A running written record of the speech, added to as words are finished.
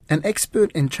An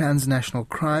expert in transnational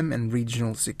crime and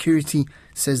regional security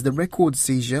says the record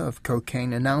seizure of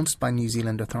cocaine announced by New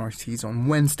Zealand authorities on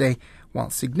Wednesday, while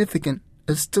significant,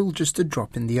 is still just a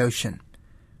drop in the ocean.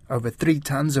 Over 3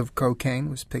 tons of cocaine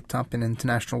was picked up in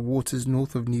international waters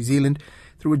north of New Zealand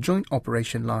through a joint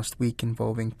operation last week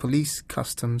involving police,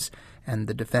 customs and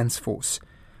the Defence Force.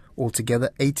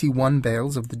 Altogether, 81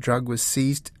 bales of the drug was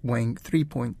seized, weighing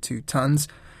 3.2 tons,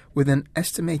 with an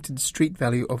estimated street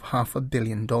value of $500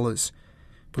 million.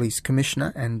 Police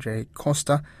Commissioner Andre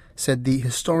Costa said the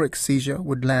historic seizure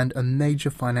would land a major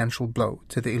financial blow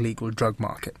to the illegal drug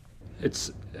market.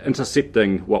 It's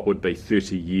intercepting what would be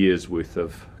 30 years' worth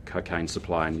of cocaine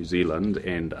supply in New Zealand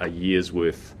and a year's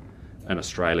worth in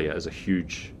Australia is a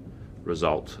huge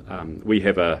result. We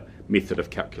have a method of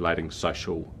calculating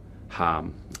social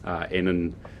harm,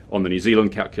 on the New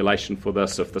Zealand calculation for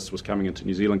this, if this was coming into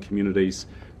New Zealand communities,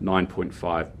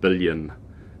 $9.5 billion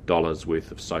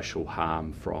worth of social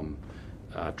harm from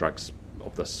drugs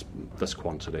of this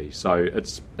quantity. So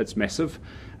it's massive,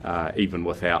 even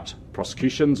without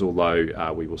prosecutions,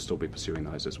 although we will still be pursuing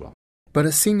those as well. But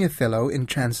a senior fellow in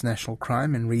transnational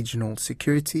crime and regional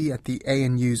security at the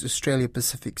ANU's Australia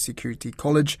Pacific Security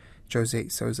College, Jose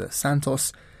Souza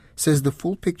Santos, says the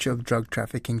full picture of drug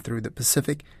trafficking through the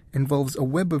Pacific involves a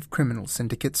web of criminal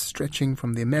syndicates stretching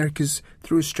from the Americas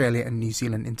through Australia and New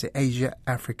Zealand into Asia,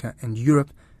 Africa and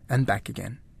Europe and back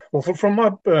again. Well, from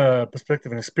my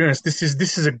perspective and experience, this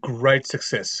is a great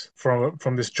success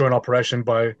from this joint operation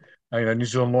by New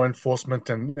Zealand law enforcement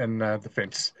and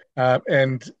defence.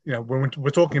 And when we're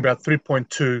talking about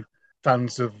 3.2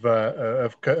 tons of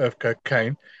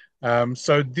cocaine,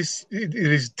 so it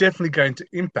is definitely going to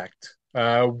impact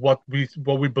what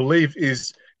we believe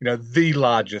is the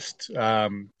largest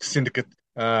syndicate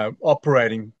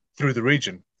operating through the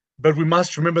region. But we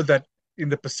must remember that in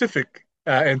the Pacific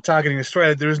and targeting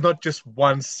Australia, there is not just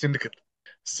one syndicate.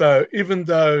 So even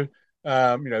though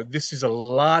this is a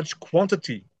large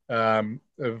quantity of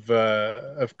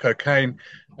cocaine,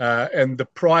 and the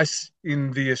price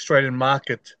in the Australian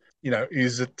market,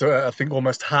 is at I think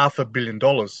almost $500 million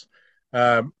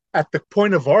at the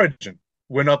point of origin.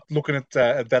 We're not looking at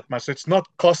that much. So it's not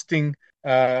costing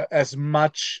as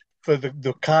much for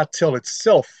the cartel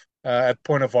itself at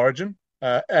point of origin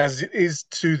as it is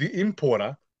to the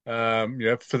importer,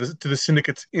 to the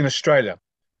syndicates in Australia.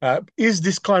 Is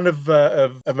this kind of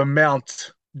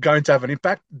amount going to have an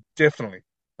impact? Definitely.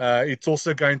 It's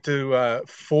also going to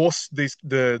force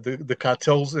the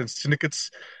cartels and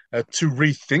syndicates to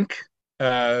rethink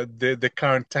their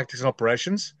current tactics and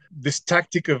operations. This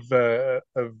tactic of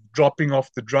dropping off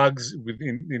the drugs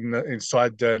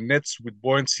inside nets with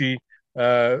buoyancy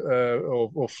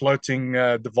or floating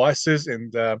devices,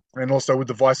 and also with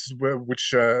devices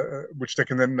which they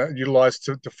can then utilize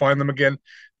to find them again.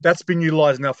 That's been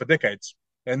utilized now for decades,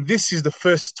 and this is the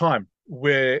first time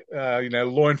where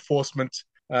law enforcement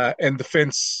and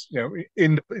defence,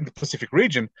 in the Pacific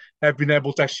region, have been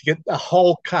able to actually get a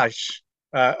whole cache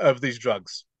of these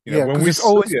drugs. Because it's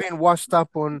always been washed up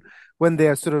on when they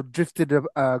are sort of drifted,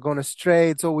 gone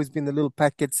astray. It's always been the little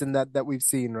packets and that we've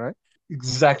seen, right?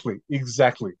 Exactly.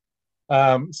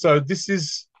 So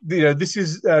this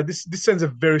sends a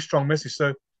very strong message.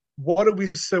 So what do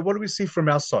we see from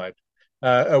our side?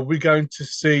 Are we going to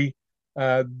see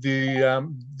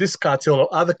this cartel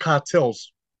or other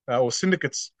cartels or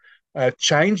syndicates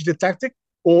change the tactic,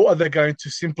 or are they going to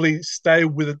simply stay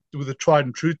with a tried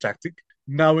and true tactic,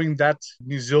 knowing that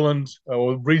New Zealand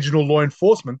or regional law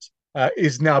enforcement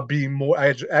is now being more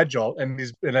agile and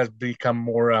has become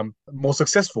more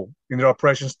successful in their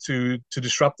operations to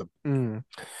disrupt them?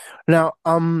 Now,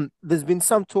 there's been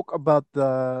some talk about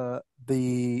some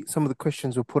of the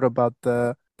questions were put about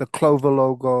the Clover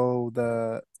logo,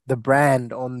 the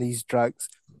brand on these drugs.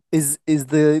 Is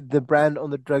the brand on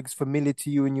the drugs familiar to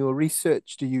you in your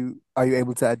research? Are you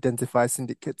able to identify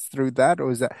syndicates through that, or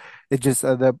is that it just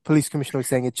the police commissioner was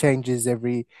saying it changes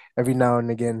every now and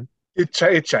again? It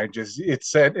changes.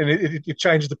 It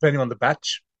changes depending on the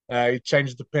batch. It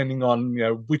changes depending on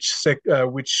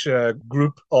which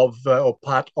group of or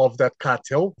part of that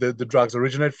cartel the drugs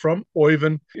originate from, or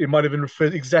even it might even refer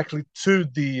exactly to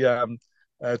the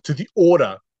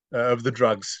order of the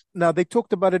drugs. Now, they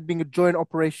talked about it being a joint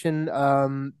operation.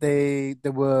 They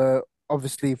were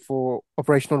obviously, for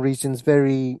operational reasons,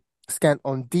 very scant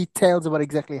on details about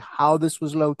exactly how this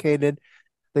was located.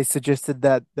 They suggested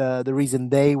that the reason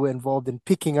they were involved in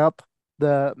picking up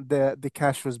the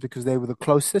cash was because they were the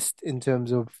closest in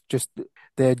terms of just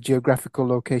their geographical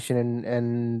location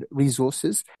and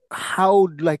resources. How,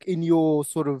 in your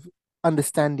sort of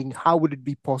understanding, how would it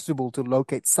be possible to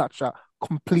locate such a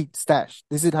complete stash?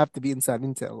 Does it have to be inside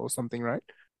Intel or something, right?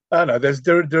 No,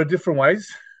 there are different ways.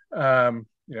 And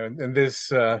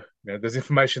there's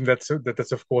information that's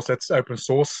of course that's open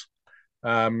source.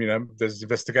 There's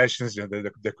investigations.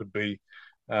 There could be,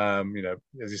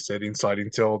 as you said, inside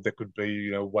intel. There could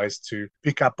be, ways to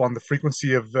pick up on the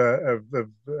frequency of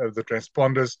the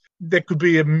transponders. There could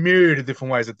be a myriad of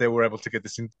different ways that they were able to get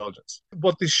this intelligence.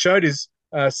 What this showed is,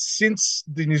 since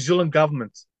the New Zealand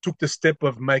government took the step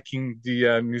of making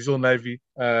the New Zealand Navy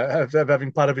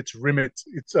having part of its remit,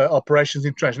 its operations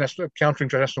in countering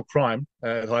international crime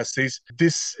at high seas,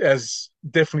 this has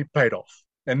definitely paid off,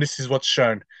 and this is what's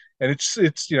shown. And it's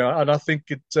and I think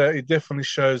it definitely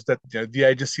shows that the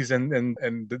agencies and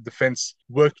the defence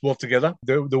worked well together.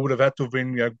 There would have had to have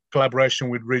been collaboration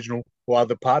with regional or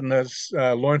other partners,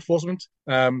 law enforcement.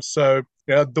 So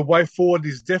the way forward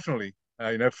is definitely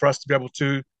for us to be able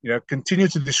to continue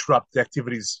to disrupt the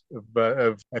activities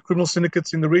of criminal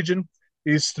syndicates in the region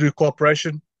is through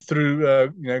cooperation, through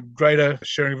greater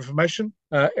sharing of information,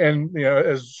 and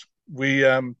as we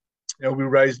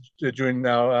raised during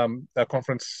our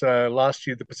conference last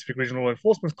year, the Pacific Regional Law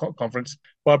Enforcement Conference,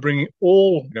 by bringing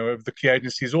all of the key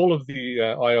agencies, all of the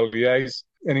ILDAs,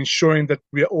 and ensuring that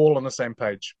we are all on the same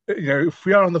page. If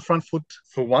we are on the front foot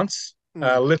for once,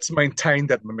 let's maintain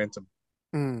that momentum.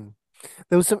 Mm.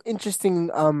 There was some interesting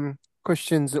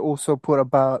questions also put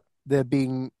about there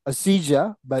being a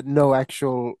seizure, but no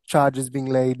actual charges being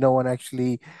laid, no one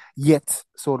actually yet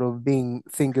sort of being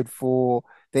fingered for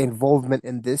the involvement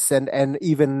in this, and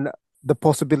even the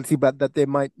possibility but that there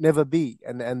might never be,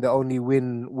 and the only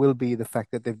win will be the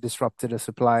fact that they've disrupted a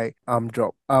supply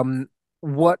drop.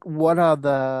 What are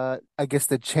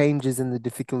the changes in the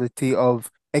difficulty of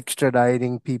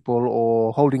extraditing people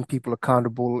or holding people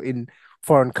accountable in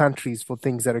foreign countries for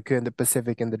things that occur in the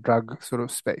Pacific and the drug sort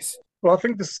of space? Well, I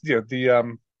think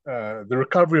the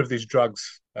recovery of these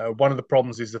drugs. One of the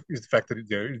problems is the fact that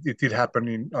it did happen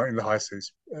in the high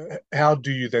seas. How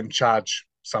do you then charge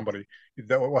somebody,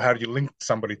 or how do you link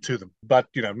somebody to them? But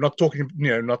not talking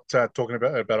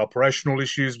about operational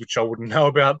issues, which I wouldn't know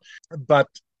about. But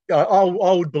I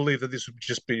would believe that this would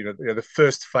just be the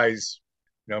first phase.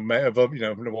 Of what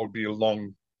would be a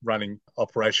long running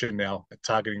operation now,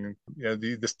 targeting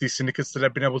these syndicates that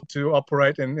have been able to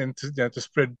operate and to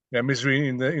spread misery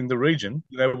in the region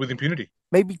with impunity.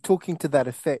 Maybe talking to that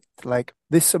effect, like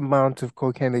this amount of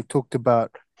cocaine, they talked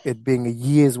about it being a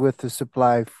year's worth of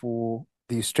supply for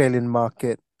the Australian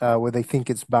market, where they think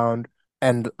it's bound,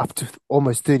 and up to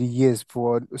almost 30 years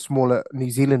for a smaller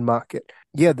New Zealand market.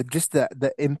 Yeah,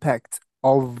 the impact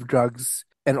of drugs.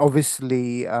 And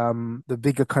obviously, the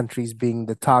bigger countries being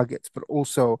the targets, but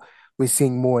also we're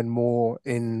seeing more and more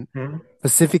in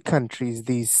Pacific countries,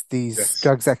 these Yes.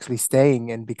 drugs actually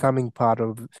staying and becoming part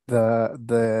of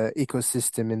the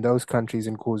ecosystem in those countries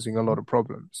and causing a lot of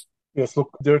problems. Yes,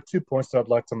 look, there are 2 points that I'd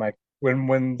like to make.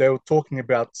 When they were talking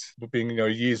about being a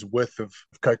year's worth of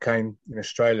cocaine in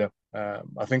Australia,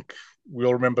 I think we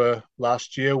all remember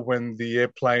last year when the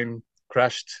airplane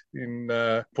crashed in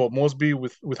Port Moresby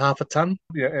with half a ton.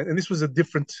 Yeah, and this was a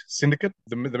different syndicate.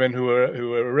 The men who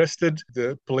were arrested,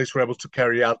 the police were able to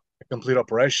carry out a complete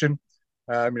operation.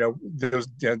 There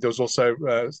was also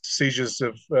seizures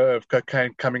of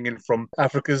cocaine coming in from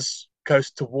Africa's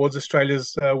coast towards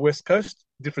Australia's west coast.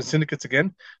 Different syndicates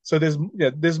again. So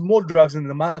there's more drugs in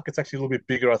the market. It's actually a little bit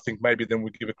bigger, I think, maybe than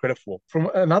we give it credit for. From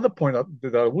another point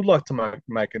that I would like to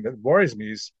make and that worries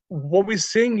me is what we're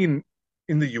seeing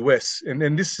in the US,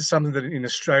 and this is something that in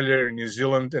Australia, in New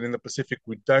Zealand, and in the Pacific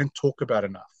we don't talk about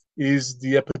enough, is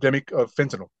the epidemic of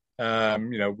fentanyl,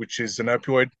 which is an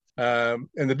opioid.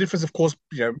 And the difference, of course,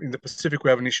 in the Pacific, we're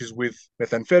having issues with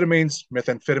methamphetamines.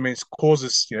 Methamphetamines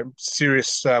causes,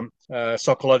 serious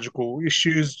psychological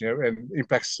issues, and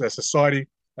impacts society.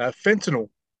 Fentanyl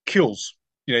kills.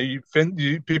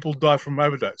 People die from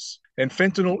overdose, and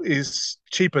fentanyl is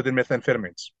cheaper than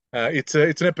methamphetamines. It's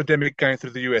an epidemic going through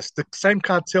the US. The same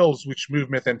cartels which move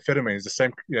methamphetamines,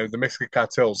 the Mexican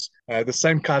cartels, the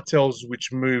same cartels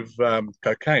which move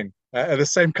cocaine, are the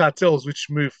same cartels which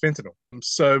move fentanyl.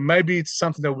 So maybe it's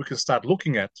something that we can start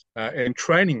looking at and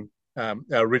training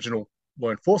our regional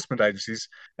law enforcement agencies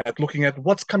at looking at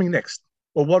what's coming next,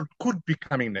 or what could be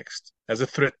coming next as a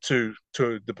threat to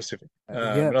the Pacific.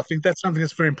 And I think that's something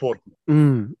that's very important.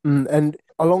 And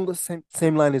along the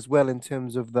same line as well, in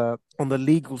terms of on the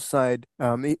legal side,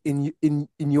 in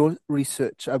your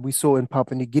research, we saw in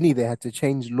Papua New Guinea they had to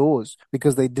change laws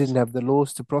because they didn't have the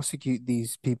laws to prosecute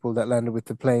these people that landed with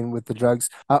the plane with the drugs.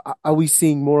 Are we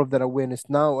seeing more of that awareness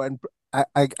now? And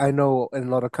I know in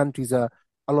a lot of countries are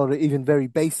a lot of even very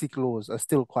basic laws are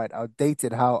still quite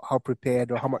outdated. How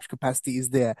prepared or how much capacity is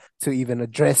there to even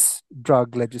address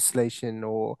drug legislation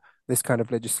or this kind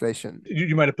of legislation?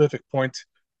 You made a perfect point.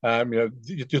 We're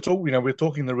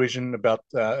talking in the region about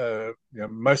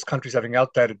most countries having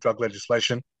outdated drug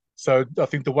legislation. So I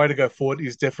think the way to go forward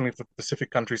is definitely for Pacific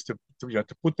countries to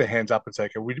put their hands up and say,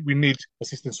 okay, we need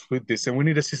assistance with this, and we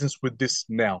need assistance with this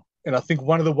now. And I think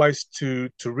one of the ways to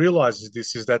realize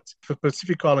this is that for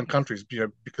Pacific Island countries,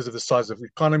 because of the size of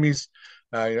economies,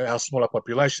 how small our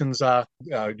populations are,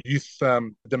 our youth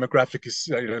demographic is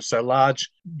so large.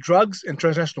 Drugs and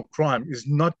transnational crime is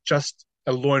not just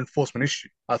a law enforcement issue.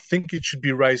 I think it should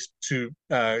be raised to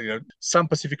some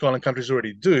Pacific Island countries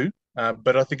already do,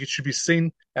 but I think it should be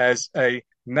seen as a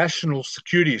national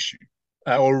security issue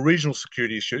or a regional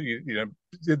security issue.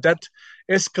 That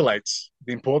escalates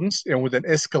the importance and would then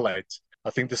escalate, I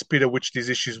think, the speed at which these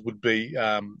issues would be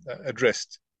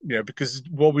addressed. Because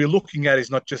what we're looking at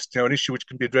is not just an issue which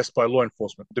can be addressed by law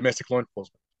enforcement, domestic law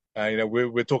enforcement.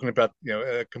 We're talking about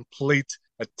a complete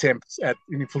attempt at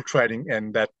infiltrating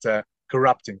and that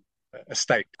corrupting a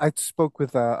state. I spoke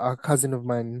with a cousin of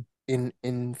mine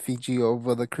in Fiji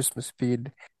over the Christmas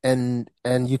period, and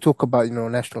you talk about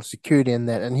national security and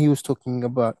that, and he was talking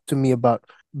to me about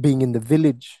being in the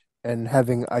village and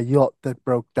having a yacht that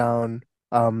broke down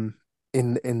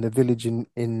in the village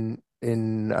in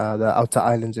the outer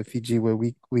islands of Fiji where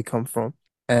we come from,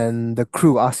 and the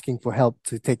crew asking for help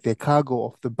to take their cargo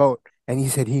off the boat, and he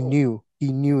said he knew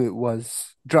it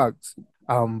was drugs.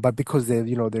 But because they're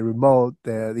remote,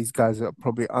 these guys are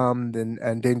probably armed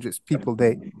and dangerous people.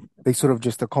 They sort of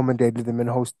just accommodated them and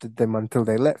hosted them until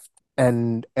they left.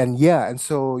 And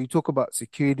so you talk about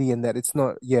security and that it's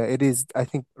not, it is, I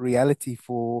think, reality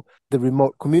for the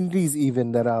remote communities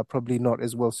even that are probably not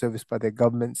as well serviced by their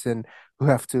governments and who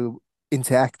have to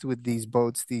interact with these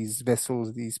boats, these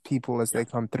vessels, these people as they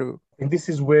come through. And this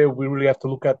is where we really have to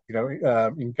look at,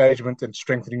 engagement and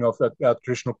strengthening of our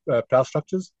traditional power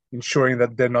structures, ensuring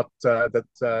that they're not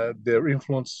their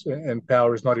influence and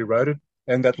power is not eroded,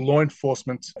 and that law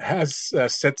enforcement has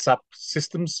sets up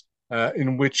systems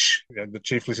in which the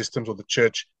chiefly systems or the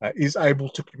church is able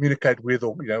to communicate with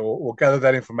or gather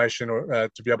that information or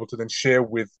to be able to then share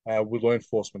with law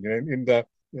enforcement.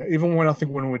 Even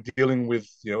when we're dealing with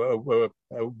a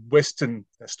Western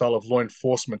style of law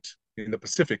enforcement in the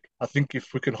Pacific, I think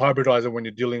if we can hybridize it when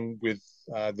you're dealing with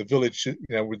the village,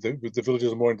 with the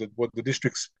villages more in the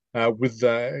districts,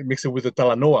 mix it with the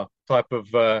Talanoa type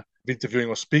of interviewing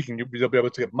or speaking, you'll be able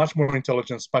to get much more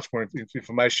intelligence, much more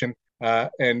information,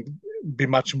 and be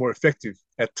much more effective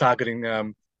at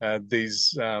targeting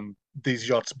these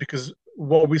yachts. Because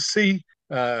what we see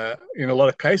in a lot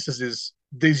of cases is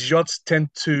these yachts tend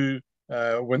to,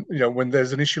 when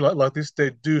there's an issue like this, they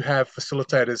do have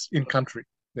facilitators in country.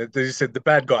 As you said, the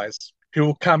bad guys who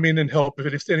will come in and help.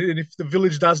 If the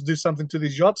village does do something to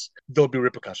these yachts, there'll be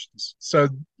repercussions. So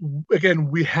again,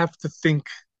 we have to think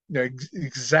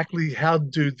exactly how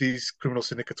do these criminal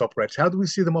syndicates operate? How do we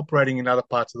see them operating in other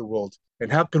parts of the world?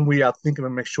 And how can we outthink them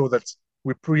and make sure that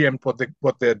we preempt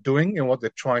what they're doing and what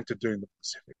they're trying to do in the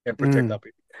Pacific and protect our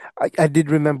people? I did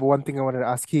remember one thing I wanted to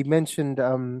ask. He mentioned,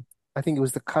 I think it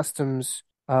was the customs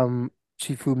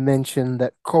chief who mentioned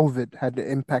that COVID had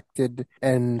impacted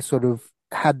and sort of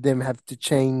had them have to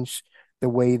change the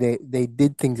way they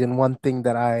did things. And one thing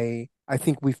that I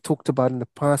think we've talked about in the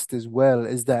past as well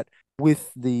is that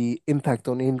with the impact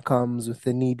on incomes, with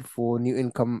the need for new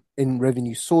income in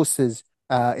revenue sources,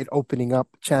 it opening up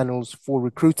channels for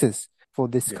recruiters for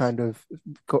this kind of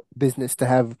business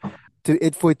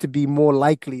for it to be more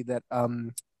likely that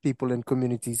people in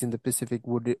communities in the Pacific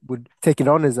would take it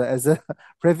on as a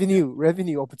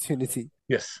revenue opportunity.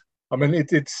 Yes, I mean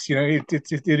it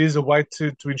is a way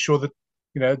to ensure that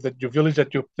that your village,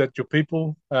 that your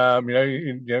people,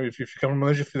 if you come from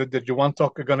Malaysia, that your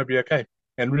Wantok are going to be okay.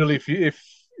 And really,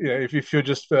 if you're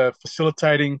just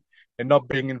facilitating and not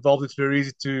being involved, it's very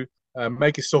easy to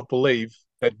make yourself believe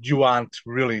that you aren't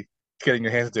really getting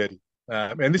your hands dirty.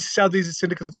 And this is how these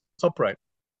syndicates operate.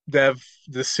 They have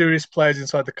the serious players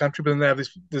inside the country, but then they have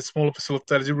the smaller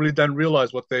facilitators who really don't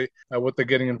realize what they're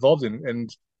getting involved in.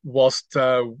 And whilst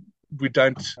we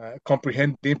don't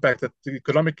comprehend the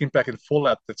economic impact and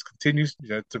fallout that continues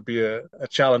to be a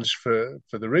challenge for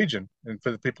the region and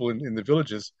for the people in the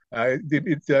villages,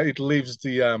 it leaves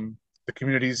the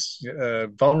communities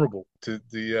vulnerable to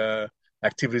the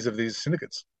activities of these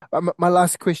syndicates. My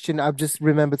last question, I've just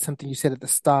remembered something you said at the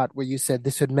start where you said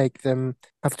this would make them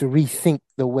have to rethink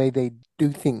the way they do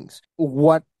things.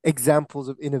 What examples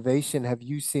of innovation have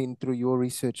you seen through your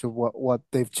research of what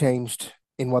they've changed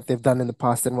in what they've done in the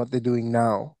past and what they're doing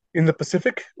now? in the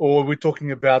Pacific, or are we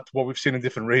talking about what we've seen in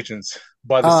different regions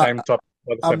by the Uh, same type,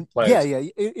 by the same yeah, players?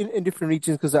 yeah, in different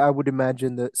regions, because I would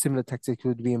imagine that similar tactics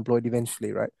would be employed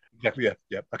eventually, right? Exactly. Yeah.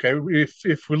 Yeah. Okay.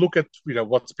 If we look at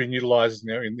what's been utilized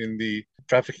in the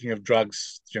trafficking of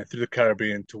drugs through the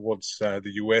Caribbean towards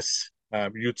the US,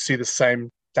 you'd see the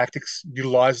same tactics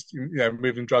utilized in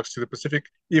moving drugs to the Pacific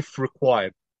if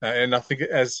required. And I think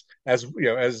as we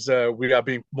are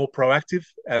being more proactive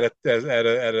at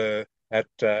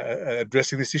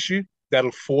addressing this issue,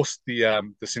 that'll force the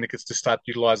syndicates to start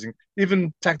utilizing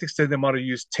even tactics that they might have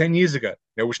used 10 years ago,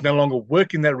 which no longer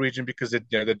work in that region because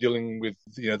they're dealing with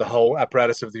the whole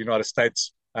apparatus of the United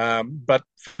States. But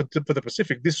for the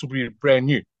Pacific, this will be brand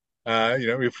new.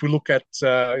 If we look at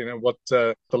what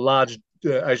the large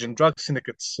Asian drug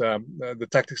syndicates, the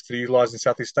tactics that are utilized in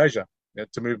Southeast Asia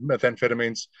to move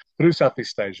methamphetamines through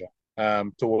Southeast Asia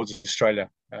towards Australia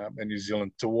and New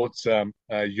Zealand, towards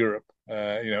Europe,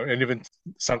 and even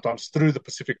sometimes through the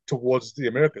Pacific towards the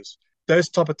Americas. Those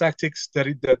type of tactics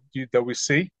that we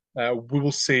see, we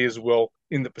will see as well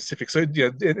in the Pacific. So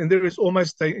and there is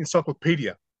almost an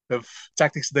encyclopedia of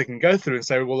tactics they can go through and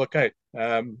say, well, okay,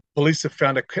 police have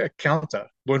found a counter.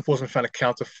 Law enforcement found a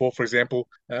counter for example,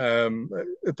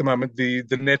 at the moment, the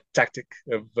net tactic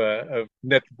of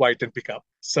net, wait, and pick up.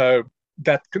 So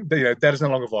that is no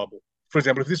longer viable. For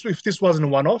example, if this wasn't a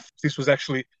one-off, if this was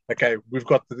actually okay, we've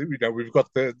got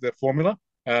the formula.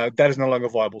 That is no longer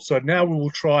viable. So now we will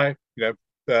try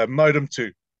modem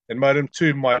 2, and modem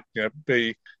 2 might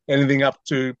be anything up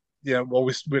to what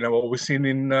we're seeing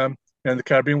in the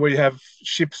Caribbean, where you have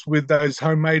ships with those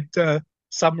homemade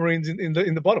submarines in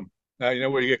the bottom.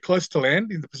 Where you get close to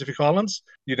land in the Pacific Islands,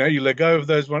 you let go of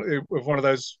one of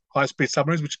those high-speed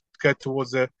submarines, which go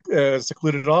towards a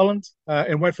secluded island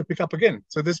and wait for pickup again.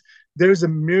 So there is a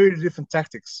myriad of different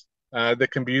tactics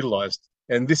that can be utilized,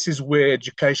 and this is where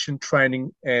education,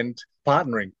 training, and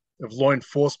partnering of law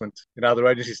enforcement and other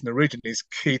agencies in the region is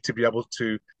key to be able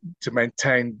to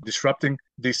maintain disrupting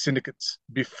these syndicates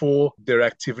before their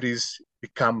activities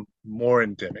become more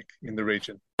endemic in the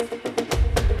region.